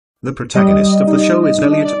The protagonist of the show is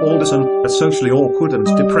Elliot Alderson, a socially awkward and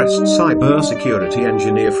depressed cybersecurity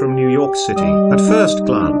engineer from New York City. At first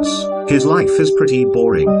glance, his life is pretty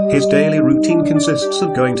boring. His daily routine consists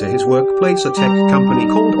of going to his workplace, a tech company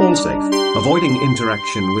called AllSafe, avoiding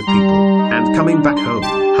interaction with people, and coming back home.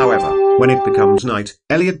 However, when it becomes night,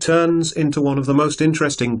 Elliot turns into one of the most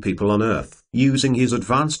interesting people on Earth. Using his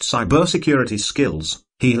advanced cybersecurity skills,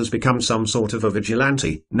 he has become some sort of a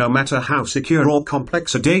vigilante. No matter how secure or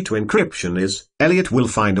complex a data encryption is, Elliot will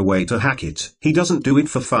find a way to hack it. He doesn't do it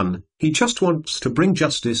for fun, he just wants to bring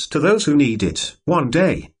justice to those who need it. One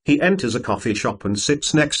day, he enters a coffee shop and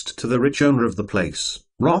sits next to the rich owner of the place,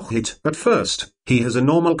 Rohit. At first, he has a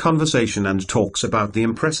normal conversation and talks about the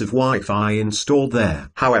impressive Wi-Fi installed there.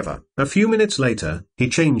 However, a few minutes later, he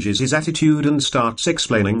changes his attitude and starts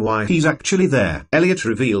explaining why he's actually there. Elliot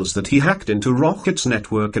reveals that he hacked into Rohit's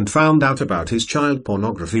network and found out about his child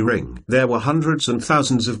pornography ring. There were hundreds and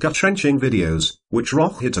thousands of gut-wrenching videos, which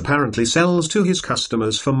Rohit apparently sells to his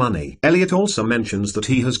customers for money. Elliot also mentions that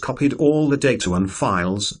he has copied all the data and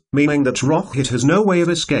files, meaning that Rohit has no way of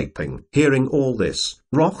escaping. Hearing all this,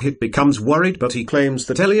 Rohit becomes worried, but he claims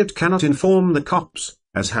that Elliot cannot inform the cops,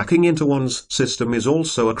 as hacking into one's system is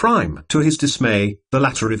also a crime. To his dismay, the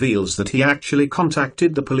latter reveals that he actually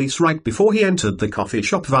contacted the police right before he entered the coffee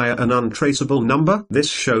shop via an untraceable number. This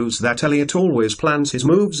shows that Elliot always plans his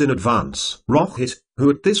moves in advance. Rohit, who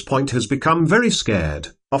at this point has become very scared,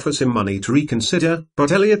 offers him money to reconsider,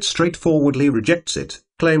 but Elliot straightforwardly rejects it,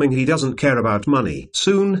 claiming he doesn't care about money.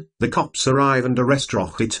 Soon, the cops arrive and arrest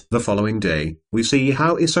Rohit. The following day, we see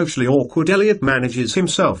how socially awkward Elliot manages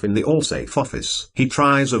himself in the AllSafe office. He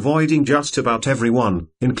tries avoiding just about everyone,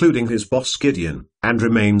 including his boss Gideon, and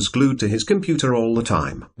remains glued to his computer all the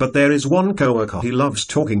time. But there is one coworker he loves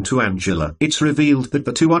talking to, Angela. It's revealed that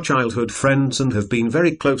the two are childhood friends and have been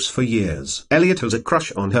very close for years. Elliot has a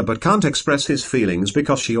crush on her but can't express his feelings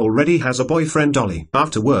because she already has a boyfriend, Ollie.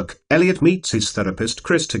 After work, Elliot meets his therapist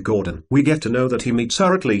Krista Gordon. We get to know that he meets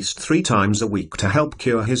her at least 3 times a week to help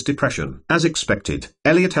cure his depression. As expected,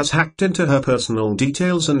 Elliot has hacked into her personal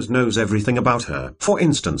details and knows everything about her. For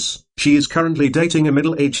instance, she is currently dating a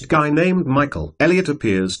middle-aged guy named Michael. Elliot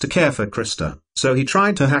appears to care for Krista, so he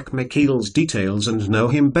tried to hack Michael's details and know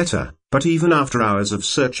him better, but even after hours of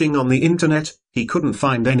searching on the internet, he couldn't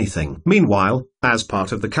find anything. Meanwhile, as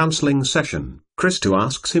part of the counseling session, Krista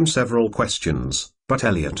asks him several questions, but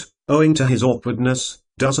Elliot, owing to his awkwardness,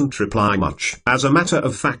 doesn't reply much. As a matter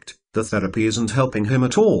of fact, the therapy isn't helping him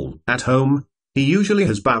at all. At home, he usually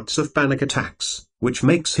has bouts of panic attacks, which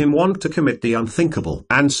makes him want to commit the unthinkable.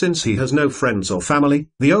 And since he has no friends or family,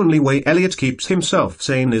 the only way Elliot keeps himself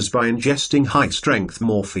sane is by ingesting high-strength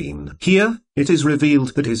morphine. Here, it is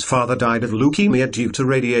revealed that his father died of leukemia due to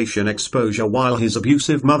radiation exposure while his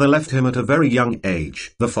abusive mother left him at a very young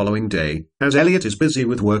age. The following day, as Elliot is busy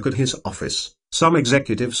with work at his office, some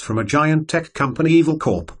executives from a giant tech company, Evil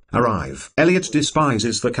Corp, arrive. Elliot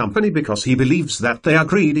despises the company because he believes that they are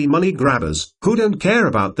greedy money grabbers, who don't care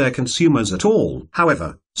about their consumers at all.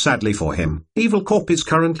 However, sadly for him, Evil Corp is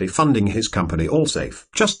currently funding his company AllSafe.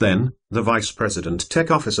 Just then, the vice president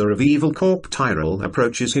tech officer of Evil Corp, Tyrell,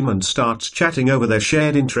 approaches him and starts chatting over their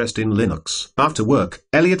shared interest in Linux. After work,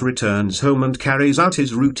 Elliot returns home and carries out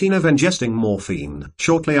his routine of ingesting morphine.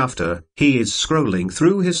 Shortly after, he is scrolling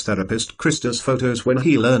through his therapist Krista's photos when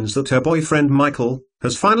he learns that her boyfriend Michael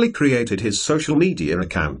has finally created his social media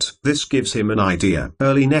account. This gives him an idea.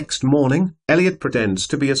 Early next morning, Elliot pretends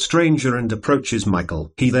to be a stranger and approaches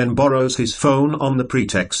Michael. He then borrows his phone on the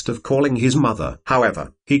pretext of calling his mother.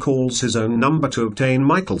 However, he calls his own number to obtain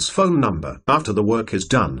Michael's phone number. After the work is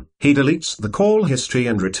done, he deletes the call history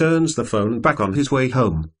and returns the phone back. On his way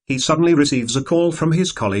home, he suddenly receives a call from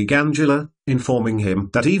his colleague Angela, informing him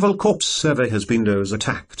that Evil Corp's server has been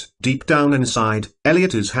attacked. Deep down inside,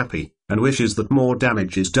 Elliot is happy, and wishes that more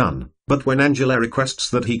damage is done, but when Angela requests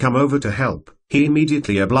that he come over to help, he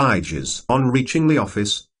immediately obliges. On reaching the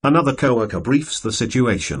office, another coworker briefs the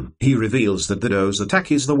situation. He reveals that the DOS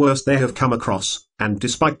attack is the worst they have come across, and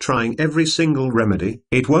despite trying every single remedy,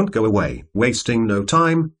 it won't go away. Wasting no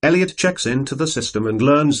time, Elliot checks into the system and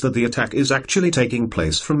learns that the attack is actually taking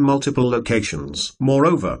place from multiple locations.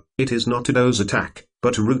 Moreover, it is not a DOS attack,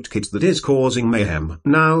 but a rootkit that is causing mayhem.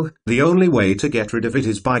 Now, the only way to get rid of it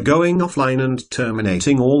is by going offline and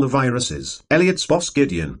terminating all the viruses. Elliot's boss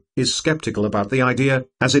Gideon is skeptical about the idea,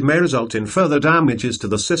 as it may result in further damages to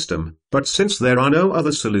the system, but since there are no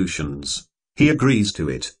other solutions, he agrees to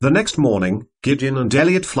it. The next morning, Gideon and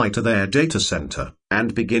Elliot fly to their data center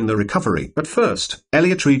and begin the recovery. At first,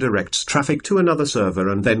 Elliot redirects traffic to another server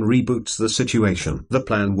and then reboots the situation. The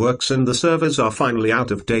plan works and the servers are finally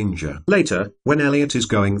out of danger. Later, when Elliot is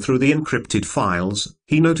going through the encrypted files,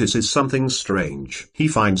 he notices something strange. He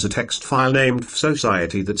finds a text file named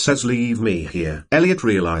fsociety that says "Leave me here." Elliot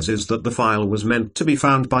realizes that the file was meant to be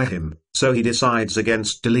found by him, so he decides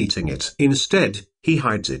against deleting it. Instead, he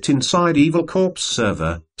hides it inside Evil Corp's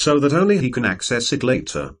server, so that only he can access it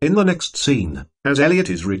later. In the next scene, as Elliot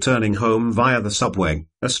is returning home via the subway,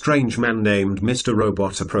 a strange man named Mr.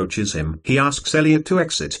 Robot approaches him. He asks Elliot to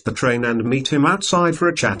exit the train and meet him outside for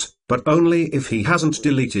a chat, but only if he hasn't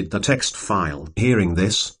deleted the text file. Hearing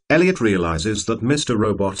this, Elliot realizes that Mr.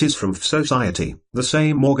 Robot is from fsociety, the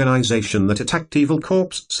same organization that attacked Evil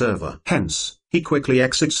Corp's server. Hence, he quickly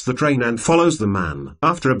exits the train and follows the man.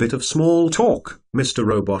 After a bit of small talk, Mr.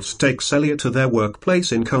 Robot takes Elliot to their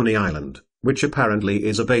workplace in Coney Island, which apparently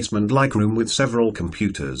is a basement-like room with several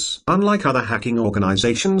computers. Unlike other hacking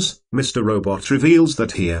organizations, Mr. Robot reveals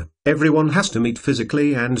that here, everyone has to meet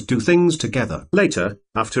physically and do things together. Later,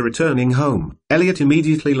 after returning home, Elliot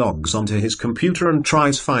immediately logs onto his computer and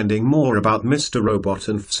tries finding more about Mr. Robot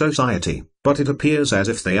and fsociety, but it appears as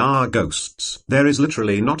if they are ghosts. There is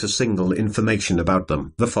literally not a single information about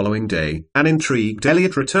them. The following day, an intrigued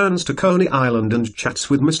Elliot returns to Coney Island and chats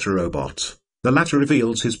with Mr. Robot. The latter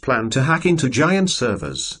reveals his plan to hack into giant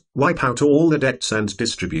servers, wipe out all the debts and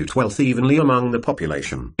distribute wealth evenly among the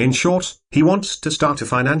population. In short, he wants to start a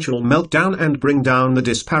financial meltdown and bring down the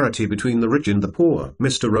disparity between the rich and the poor.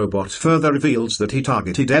 Mr. Robot further reveals that he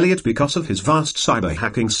targeted Elliot because of his vast cyber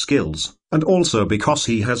hacking skills, and also because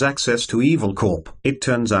he has access to Evil Corp. It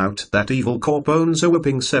turns out that Evil Corp owns a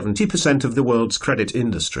whopping 70% of the world's credit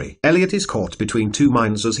industry. Elliot is caught between two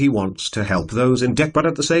minds as he wants to help those in debt, but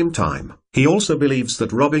at the same time, he also believes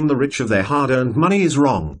that robbing the rich of their hard-earned money is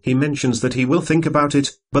wrong. He mentions that he will think about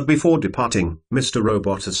it, but before departing, Mr.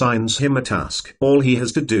 Robot assigns him a task. All he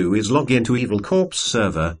has to do is log into Evil Corp's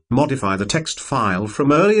server, modify the text file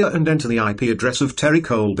from earlier and enter the IP address of Terry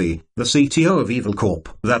Colby, the CTO of Evil Corp.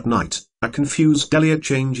 That night, a confused Elliot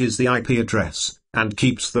changes the IP address, and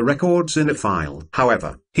keeps the records in a file.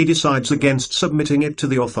 However, he decides against submitting it to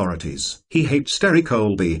the authorities. He hates Terry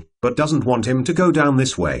Colby, but doesn't want him to go down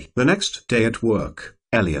this way. The next day at work,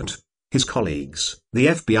 Elliot, his colleagues, the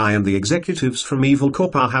FBI and the executives from Evil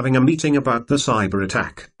Corp are having a meeting about the cyber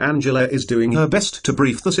attack. Angela is doing her best to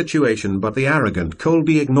brief the situation, but the arrogant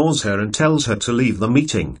Colby ignores her and tells her to leave the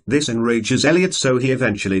meeting. This enrages Elliot, so he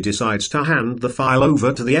eventually decides to hand the file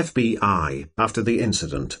over to the FBI. After the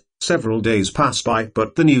incident, several days pass by,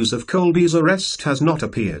 but the news of Colby's arrest has not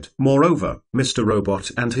appeared. Moreover, Mr.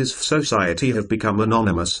 Robot and his fsociety have become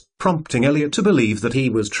anonymous, prompting Elliot to believe that he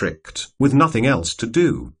was tricked. With nothing else to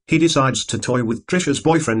do, he decides to toy with Trisha's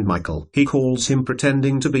boyfriend Michael. He calls him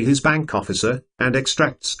pretending to be his bank officer, and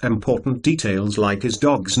extracts important details like his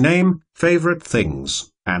dog's name, favorite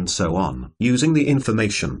things, and so on. Using the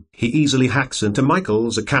information, he easily hacks into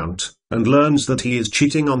Michael's account, and learns that he is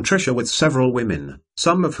cheating on Trisha with several women,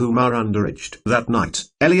 some of whom are underage. That night,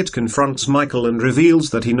 Elliot confronts Michael and reveals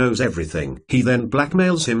that he knows everything. He then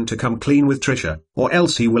blackmails him to come clean with Trisha, or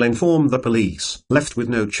else he will inform the police. Left with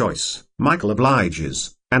no choice, Michael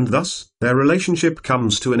obliges, and thus, their relationship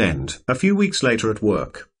comes to an end. A few weeks later at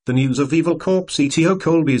work, the news of Evil Corp CTO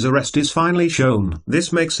Colby's arrest is finally shown.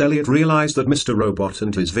 This makes Elliot realize that Mr. Robot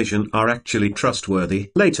and his vision are actually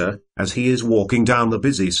trustworthy. Later, as he is walking down the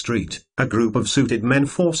busy street, a group of suited men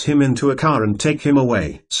force him into a car and take him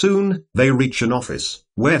away. Soon, they reach an office,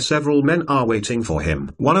 where several men are waiting for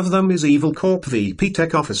him. One of them is Evil Corp VP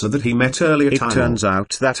Tech Officer that he met earlier. It turns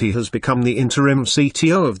out that he has become the interim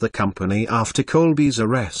CTO of the company after Colby's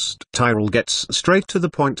arrest. Tyrell gets straight to the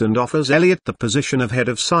point and offers Elliot the position of head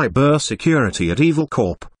of cybersecurity at Evil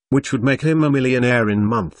Corp, which would make him a millionaire in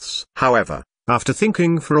months. However, after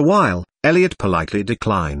thinking for a while, Elliot politely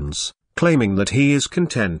declines, claiming that he is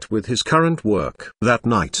content with his current work. That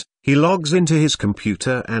night, he logs into his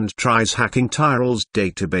computer and tries hacking Tyrell's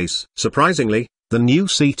database. Surprisingly, the new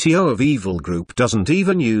CTO of Evil Group doesn't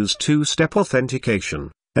even use two-step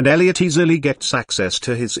authentication, and Elliot easily gets access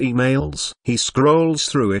to his emails. He scrolls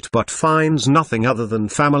through it but finds nothing other than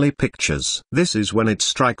family pictures. This is when it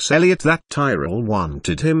strikes Elliot that Tyrell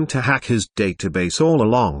wanted him to hack his database all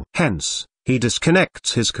along. Hence, he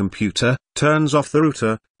disconnects his computer, turns off the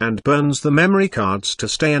router, and burns the memory cards to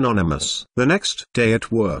stay anonymous. The next day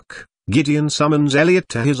at work, Gideon summons Elliot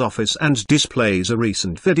to his office and displays a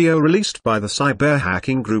recent video released by the cyber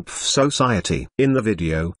hacking group fsociety. In the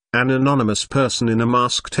video, an anonymous person in a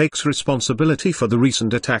mask takes responsibility for the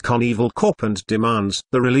recent attack on Evil Corp and demands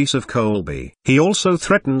the release of Colby. He also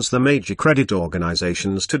threatens the major credit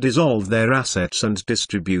organizations to dissolve their assets and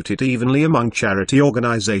distribute it evenly among charity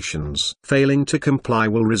organizations. Failing to comply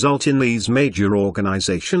will result in these major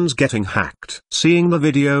organizations getting hacked. Seeing the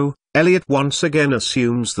video, Elliot once again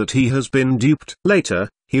assumes that he has been duped. Later,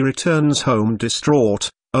 he returns home distraught,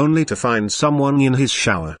 only to find someone in his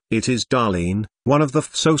shower. It is Darlene, one of the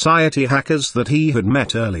fsociety hackers that he had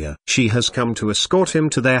met earlier. She has come to escort him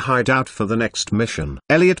to their hideout for the next mission.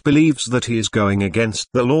 Elliot believes that he is going against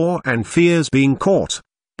the law and fears being caught.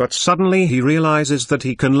 But suddenly he realizes that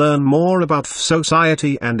he can learn more about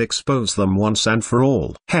fsociety and expose them once and for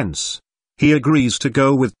all. Hence, he agrees to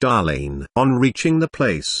go with Darlene. On reaching the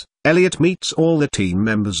place, Elliot meets all the team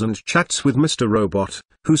members and chats with Mr. Robot,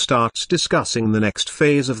 who starts discussing the next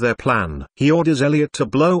phase of their plan. He orders Elliot to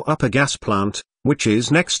blow up a gas plant, which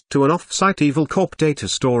is next to an off-site Evil Corp data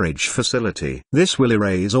storage facility. This will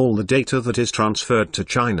erase all the data that is transferred to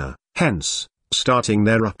China, hence, starting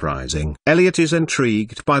their uprising. Elliot is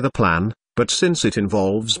intrigued by the plan, but since it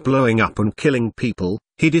involves blowing up and killing people,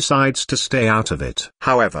 he decides to stay out of it.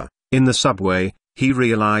 However, in the subway, he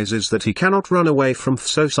realizes that he cannot run away from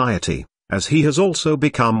fsociety, as he has also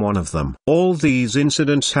become one of them. All these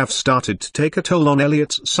incidents have started to take a toll on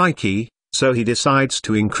Elliot's psyche, so he decides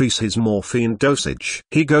to increase his morphine dosage.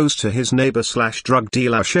 He goes to his neighbor/drug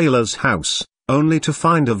dealer Shayla's house, only to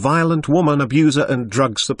find a violent woman abuser and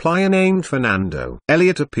drug supplier named Fernando.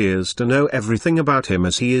 Elliot appears to know everything about him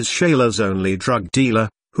as he is Shayla's only drug dealer,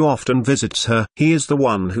 who often visits her. He is the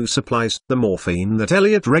one who supplies the morphine that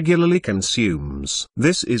Elliot regularly consumes.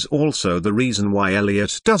 This is also the reason why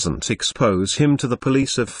Elliot doesn't expose him to the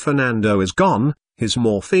police if Fernando is gone. His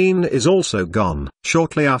morphine is also gone.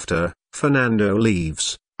 Shortly after, Fernando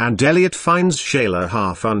leaves, and Elliot finds Shayla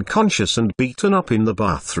half unconscious and beaten up in the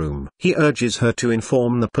bathroom. He urges her to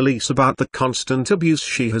inform the police about the constant abuse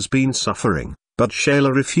she has been suffering, but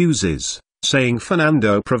Shayla refuses, saying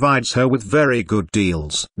Fernando provides her with very good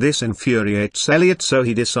deals. This infuriates Elliot, so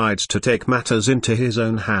he decides to take matters into his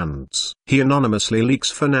own hands. He anonymously leaks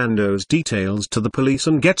Fernando's details to the police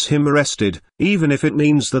and gets him arrested, even if it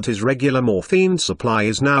means that his regular morphine supply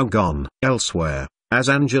is now gone. Elsewhere, as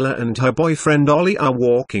Angela and her boyfriend Ollie are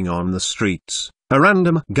walking on the streets, a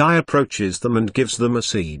random guy approaches them and gives them a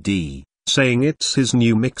CD, saying it's his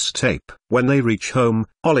new mixtape. When they reach home,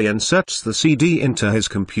 Ollie inserts the CD into his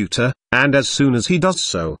computer, and as soon as he does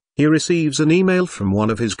so, he receives an email from one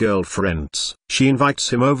of his girlfriends. She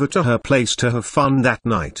invites him over to her place to have fun that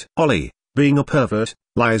night. Ollie, being a pervert,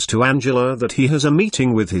 lies to Angela that he has a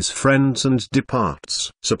meeting with his friends and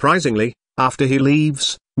departs. Surprisingly, after he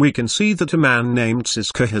leaves, we can see that a man named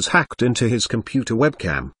Siska has hacked into his computer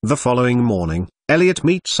webcam. The following morning, Elliot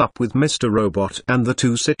meets up with Mr. Robot and the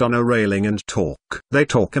two sit on a railing and talk. They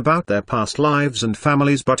talk about their past lives and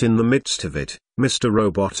families, but in the midst of it, Mr.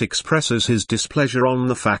 Robot expresses his displeasure on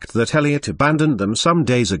the fact that Elliot abandoned them some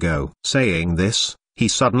days ago. Saying this, he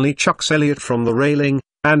suddenly chucks Elliot from the railing,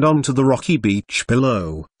 and onto the rocky beach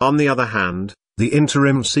below. On the other hand, the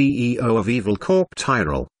interim CEO of Evil Corp,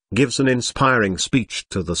 Tyrell, gives an inspiring speech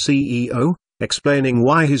to the CEO, explaining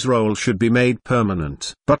why his role should be made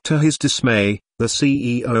permanent. But to his dismay, the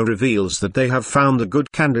CEO reveals that they have found a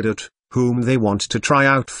good candidate, whom they want to try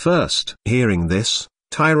out first. Hearing this,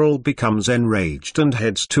 Tyrell becomes enraged and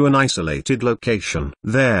heads to an isolated location.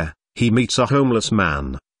 There, he meets a homeless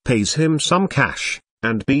man, pays him some cash,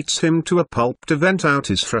 and beats him to a pulp to vent out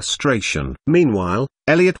his frustration. Meanwhile,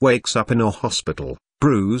 Elliot wakes up in a hospital,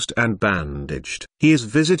 bruised and bandaged. He is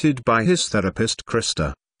visited by his therapist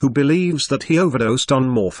Krista, who believes that he overdosed on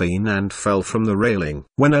morphine and fell from the railing.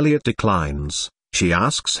 When Elliot declines, she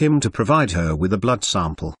asks him to provide her with a blood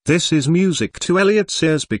sample. This is music to Elliot's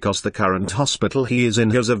ears because the current hospital he is in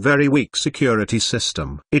has a very weak security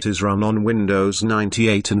system. It is run on Windows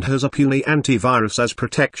 98 and has a puny antivirus as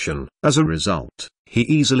protection. As a result, he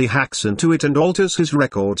easily hacks into it and alters his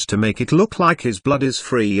records to make it look like his blood is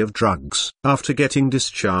free of drugs. After getting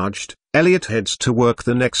discharged, Elliot heads to work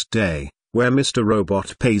the next day, where Mr.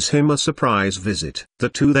 Robot pays him a surprise visit. The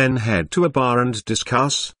two then head to a bar and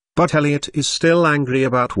discuss, but Elliot is still angry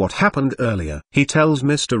about what happened earlier. He tells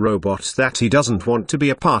Mr. Robot that he doesn't want to be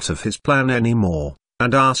a part of his plan anymore,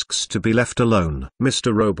 and asks to be left alone.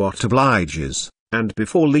 Mr. Robot obliges, and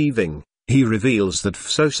before leaving, he reveals that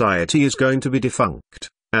fsociety is going to be defunct,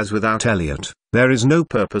 as without Elliot, there is no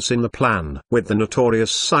purpose in the plan. With the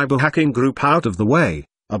notorious cyber hacking group out of the way,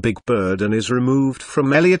 a big burden is removed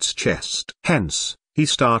from Elliot's chest. Hence, he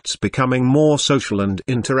starts becoming more social and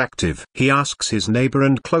interactive. He asks his neighbor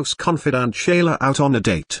and close confidant Shayla out on a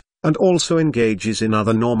date, and also engages in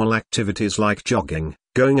other normal activities like jogging,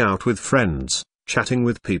 going out with friends, chatting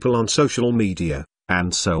with people on social media,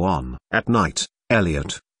 and so on. At night,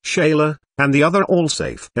 Elliot, Shayla, and the other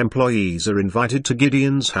Allsafe employees are invited to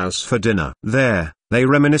Gideon's house for dinner. There, they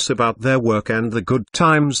reminisce about their work and the good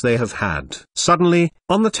times they have had. Suddenly,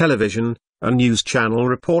 on the television, a news channel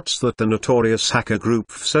reports that the notorious hacker group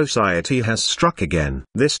fsociety has struck again.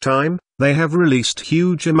 This time, they have released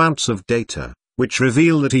huge amounts of data, which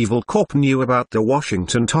reveal that Evil Corp knew about the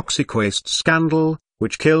Washington toxic waste scandal,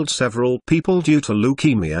 which killed several people due to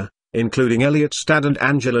leukemia, including Elliot's dad and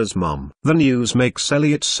Angela's mom. The news makes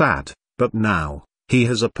Elliot sad, but now, he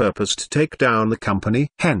has a purpose to take down the company.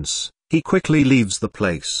 Hence, he quickly leaves the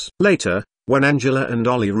place. Later, when Angela and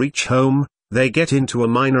Ollie reach home, they get into a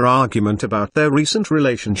minor argument about their recent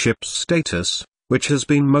relationship status, which has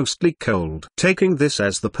been mostly cold. Taking this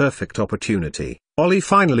as the perfect opportunity, Ollie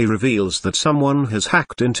finally reveals that someone has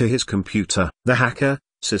hacked into his computer. The hacker,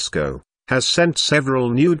 Cisco, has sent several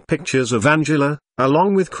nude pictures of Angela,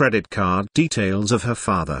 along with credit card details of her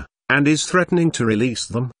father, and is threatening to release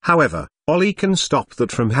them. However, Ollie can stop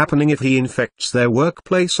that from happening if he infects their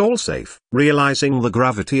workplace Allsafe. Realizing the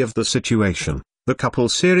gravity of the situation, the couple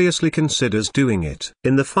seriously considers doing it.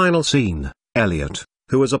 In the final scene, Elliot,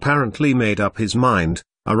 who has apparently made up his mind,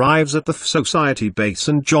 arrives at the fsociety base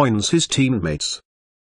and joins his teammates.